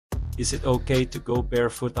Is it okay to go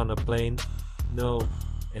barefoot on a plane? No,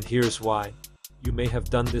 and here's why. You may have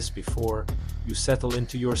done this before. You settle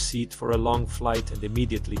into your seat for a long flight and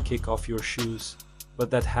immediately kick off your shoes. But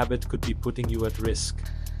that habit could be putting you at risk.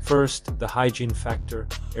 First, the hygiene factor.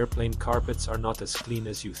 Airplane carpets are not as clean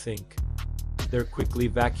as you think. They're quickly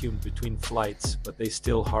vacuumed between flights, but they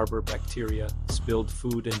still harbor bacteria, spilled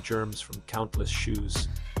food, and germs from countless shoes.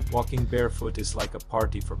 Walking barefoot is like a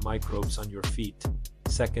party for microbes on your feet.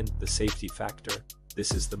 Second, the safety factor.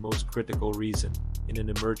 This is the most critical reason. In an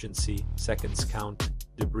emergency, seconds count.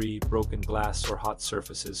 Debris, broken glass, or hot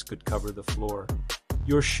surfaces could cover the floor.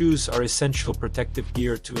 Your shoes are essential protective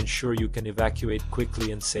gear to ensure you can evacuate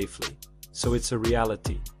quickly and safely. So it's a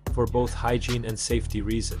reality. For both hygiene and safety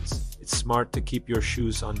reasons, it's smart to keep your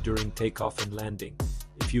shoes on during takeoff and landing.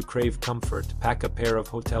 If you crave comfort, pack a pair of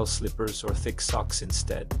hotel slippers or thick socks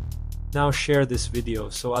instead. Now share this video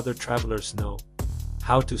so other travelers know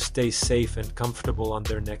how to stay safe and comfortable on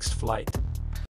their next flight.